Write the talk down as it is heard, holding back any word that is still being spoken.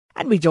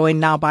And we're joined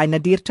now by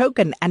Nadir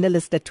Token,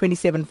 analyst at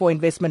 27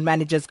 Investment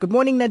Managers. Good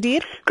morning, Nadir.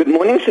 Good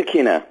morning,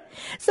 Sakina.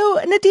 So,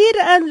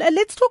 Nadir,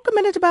 let's talk a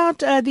minute about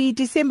the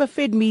December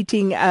Fed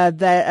meeting,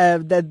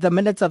 the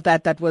minutes of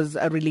that was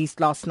released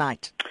last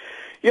night.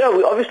 Yeah,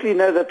 we obviously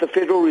know that the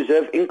Federal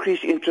Reserve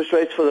increased interest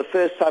rates for the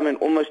first time in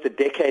almost a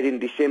decade in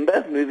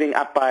December, moving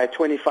up by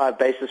 25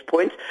 basis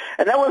points.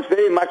 And that was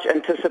very much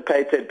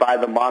anticipated by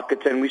the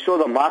market, and we saw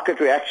the market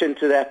reaction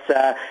to that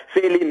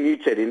fairly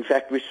muted. In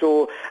fact, we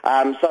saw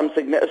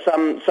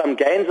some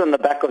gains on the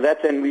back of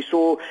that, and we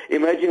saw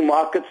emerging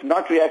markets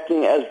not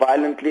reacting as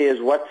violently as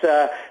what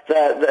the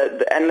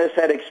analysts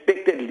had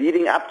expected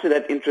leading up to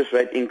that interest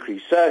rate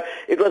increase. So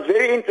it was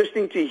very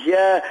interesting to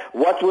hear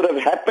what would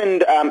have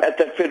happened at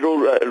that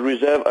Federal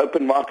Reserve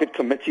Open Market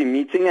Committee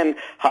meeting and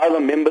how the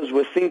members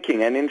were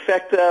thinking. And in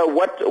fact,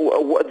 what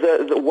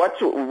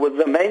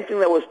the main thing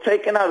that was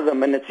taken out of the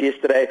minutes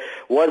yesterday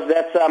was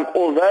that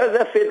although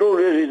the Federal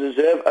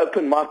Reserve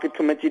Open Market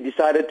Committee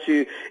decided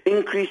to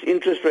increase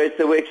interest rates,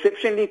 they were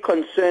exceptionally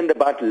concerned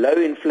about low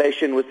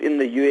inflation within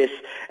the U.S.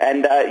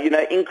 and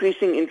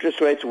increasing interest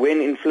rates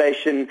when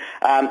inflation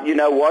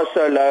was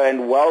so low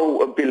and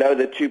well below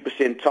the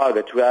 2%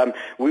 target.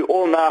 We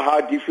all know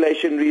how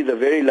deflationary the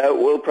very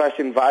low oil price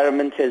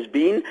environment has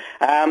been,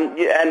 and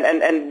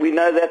we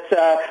know that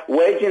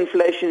wage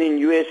inflation in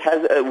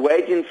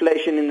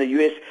the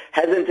US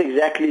hasn't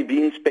exactly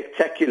been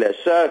spectacular.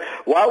 So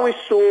while we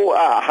saw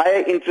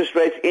higher interest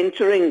rates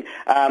entering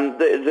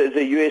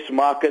the US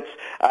markets,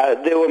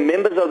 there were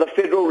members of the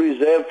Federal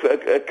Reserve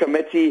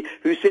Committee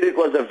who said it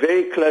was a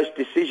very close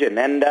decision,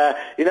 and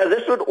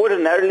this would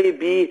ordinarily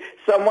be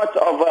somewhat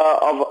of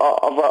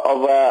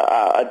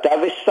a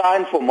dovish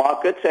sign for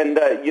markets, and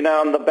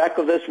on the back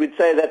of this we'd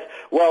say that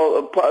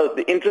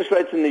the interest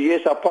rates in the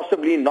US are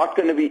possibly not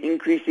going to be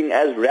increasing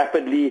as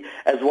rapidly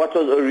as what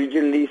was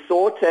originally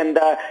thought, and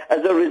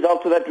as a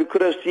result of that we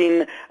could have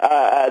seen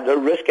the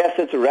risk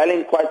assets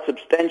rallying quite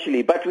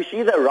substantially. But we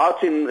see the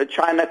rout in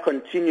China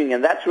continuing,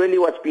 and that's really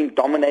what's been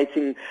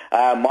dominating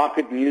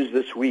market news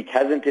this week,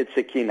 hasn't it,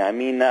 Sakina? I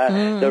mean,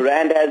 the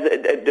rand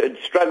has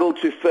struggled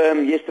to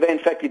firm yesterday. In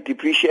fact, it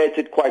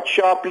depreciated quite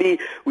sharply.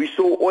 We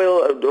saw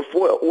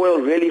oil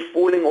really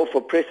falling off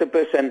a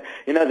precipice, and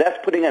that's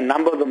putting a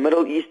number of the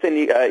Middle Eastern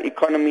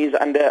economies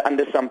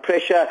under some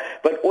pressure.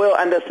 But oil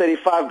under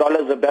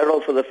 $35 a barrel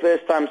for the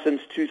first time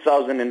since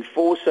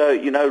 2004, so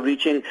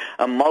this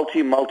a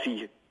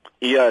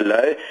multi-year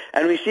low,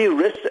 and we see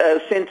risk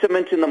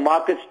sentiment in the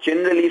markets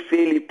generally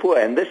fairly poor.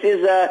 And this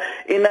is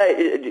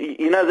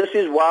this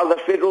is while the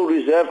Federal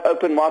Reserve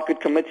Open Market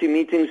Committee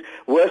meetings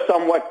were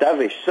somewhat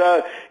dovish.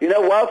 So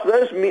whilst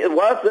those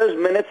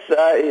minutes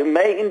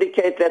may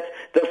indicate that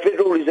the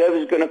Federal Reserve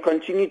is going to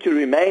continue to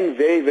remain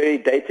very, very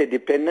data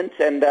dependent,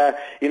 and the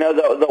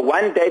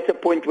one data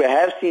point we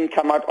have seen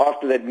come out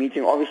after that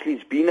meeting, obviously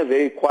it's been a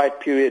very quiet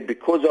period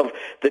because of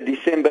the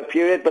December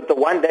period, but the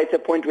one data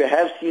point we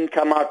have seen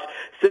come out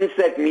since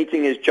that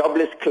meeting is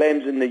jobless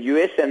claims in the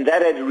U.S., and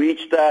that had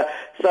reached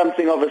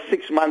something of a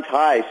 6-month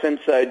high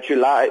since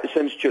July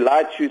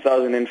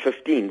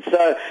 2015.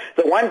 So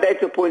the one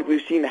data point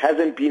we've seen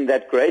hasn't been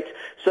that great.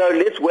 So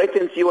let's wait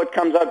and see what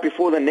comes out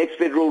before the next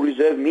Federal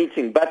Reserve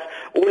meeting. But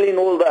all in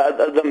all,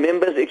 the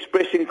members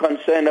expressing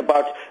concern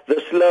about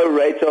the slow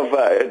rate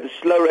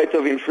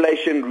of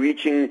inflation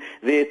reaching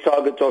their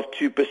target of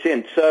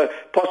 2%. So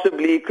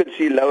possibly you could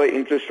see lower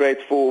interest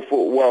rates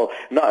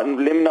let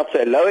me not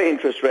say lower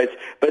interest rates,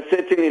 but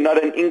certainly not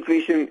an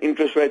increase in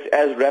interest rates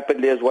as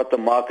rapidly as what the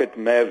market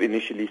may have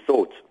initially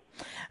thought.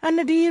 And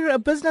Nadir,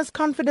 business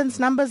confidence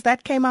numbers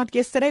that came out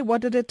yesterday,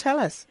 what did it tell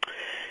us?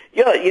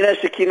 Yeah,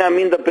 Sakina, I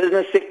mean, the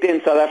business sector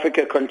in South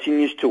Africa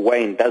continues to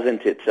wane,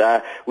 doesn't it?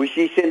 We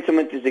see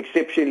sentiment is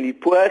exceptionally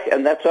poor,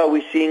 and that's why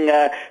we're seeing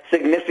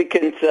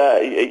significant,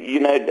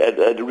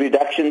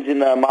 reductions in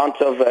the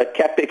amount of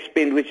capex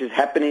spend which is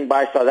happening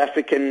by South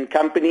African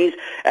companies,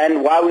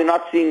 and why we're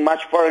not seeing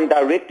much foreign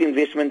direct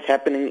investments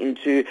happening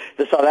into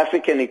the South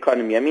African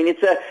economy. I mean,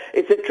 it's a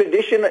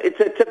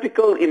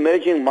typical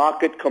emerging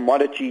market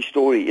commodity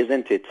story,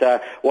 isn't it?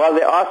 While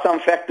there are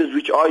some factors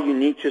which are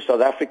unique to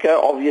South Africa,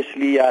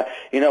 obviously,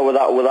 with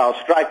our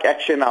strike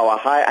action, our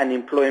high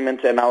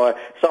unemployment, and our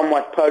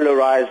somewhat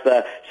polarized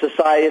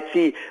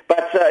society.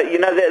 But,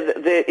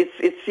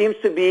 it seems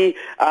to be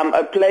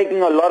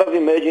plaguing a lot of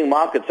emerging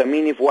markets. I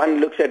mean, if one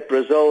looks at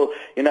Brazil,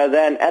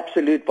 they're an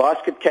absolute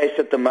basket case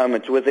at the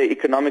moment, with the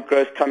economic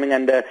growth coming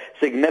under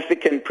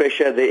significant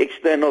pressure, the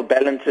external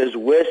balances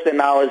worse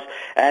than ours,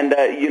 and,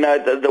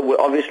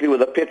 obviously with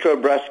the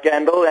Petrobras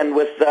scandal and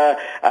with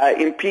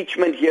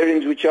impeachment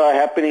hearings which are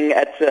happening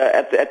at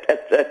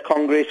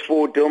Congress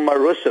for Dilma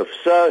Rousseff.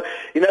 So,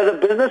 the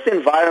business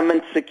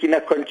environment,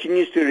 Sakina,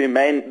 continues to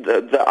remain,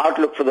 the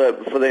outlook for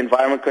the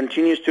environment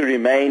continues to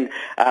remain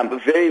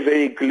very,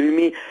 very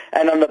gloomy.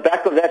 And on the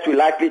back of that, we're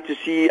likely to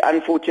see,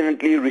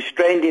 unfortunately,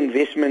 restrained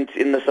investment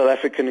in the South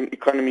African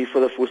economy for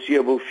the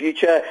foreseeable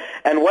future.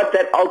 And what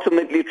that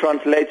ultimately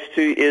translates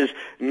to is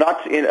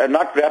not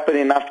rapid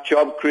enough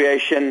job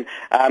creation,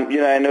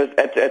 and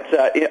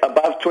at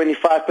above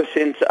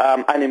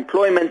 25%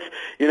 unemployment,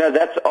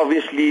 that's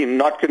obviously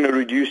not going to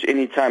reduce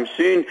anytime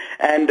soon,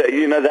 and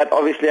that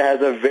obviously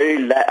has a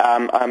very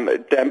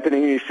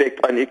dampening effect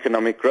on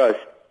economic growth.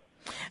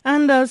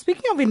 And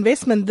speaking of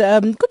investment,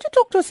 could you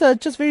talk to us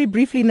just very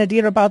briefly,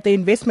 Nadir, about the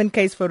investment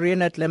case for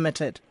Reunert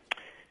Limited?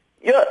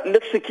 Yeah,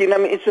 look, Sakina,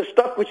 it's a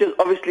stock which has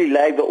obviously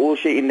lagged the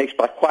all-share index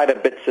by quite a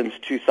bit since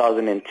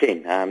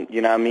 2010.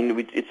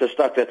 It's a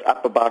stock that's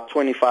up about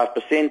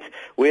 25%,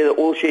 where the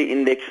all-share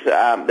index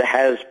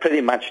has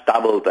pretty much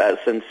doubled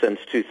since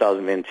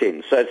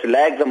 2010. So it's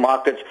lagged the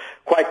markets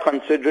quite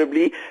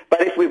considerably.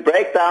 But if we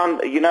break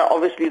down,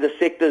 obviously the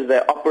sectors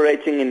they're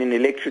operating in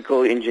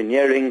electrical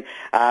engineering,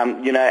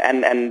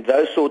 and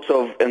those sorts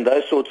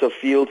of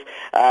fields,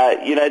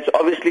 it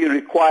obviously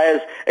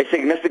requires a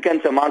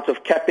significant amount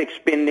of capex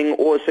spending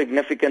or a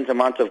significant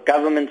amount of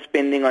government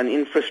spending on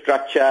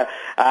infrastructure,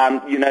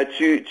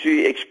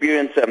 to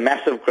experience a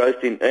massive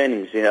growth in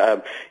earnings.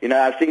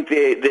 I think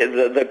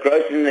the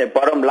growth in their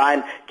bottom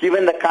line,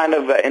 given the kind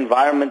of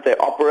environment they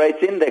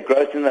operate in, their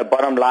growth in the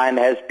bottom line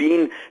has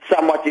been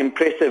somewhat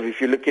impressive.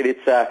 If you look at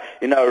it,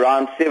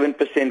 around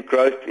 7%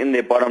 growth in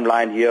their bottom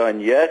line year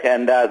on year,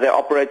 and they're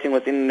operating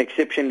within an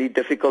exceptionally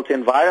difficult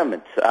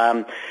environment. So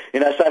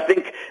I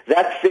think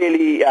that's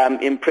fairly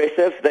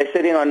impressive. They're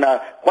sitting on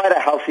quite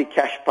a healthy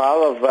cash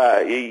pile of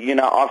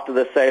after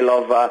the sale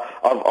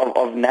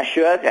of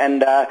Nashua,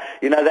 and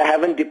they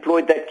haven't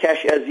deployed that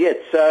cash as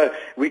yet. So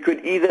we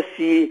could either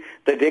see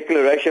the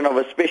declaration of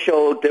a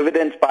special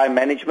dividend by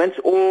management,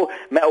 or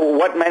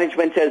what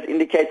management has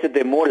indicated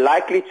they're more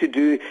likely to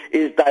do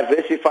is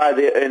diversify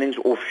their earnings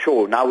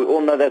offshore. Now, we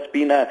all know that's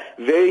been a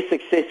very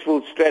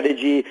successful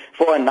strategy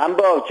for a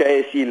number of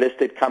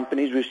JSE-listed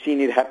companies. We've seen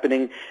it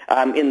happening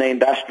in the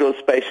industrial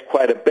space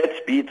quite a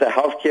bit, be it the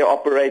healthcare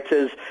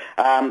operators,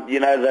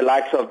 the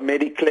likes of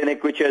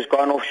Mediclinic, which has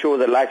gone offshore,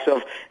 the likes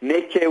of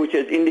Netcare, which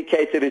has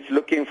indicated it's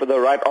looking for the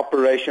right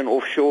operation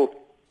offshore,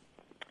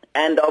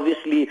 and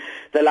obviously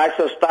the likes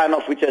of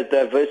Steinhoff, which has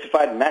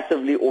diversified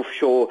massively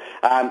offshore,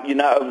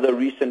 over the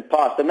recent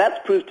past. And that's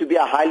proved to be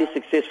a highly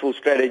successful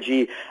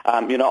strategy,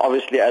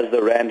 obviously as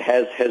the rand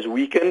has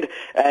weakened.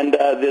 And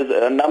there's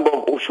a number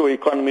of offshore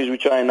economies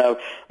which are in a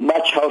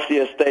much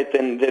healthier state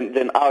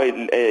than our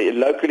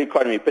local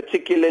economy,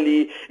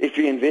 particularly if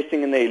you're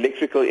investing in the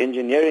electrical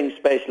engineering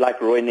space like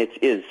Reunert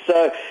is.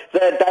 So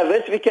the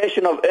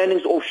diversification of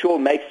earnings offshore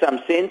makes some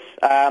sense.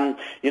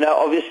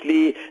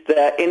 Obviously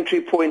the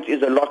entry point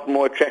is a lot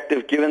more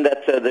attractive given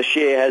that the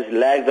share has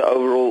lagged the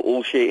overall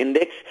all-share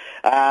index.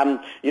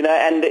 And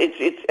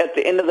it's at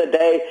the end of the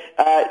day,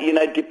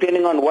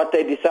 depending on what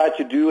they decide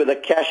to do with the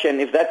cash, and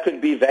if that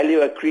could be value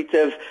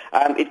accretive,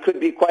 it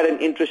could be quite an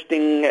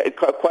interesting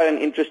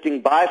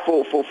buy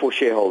for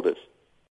shareholders.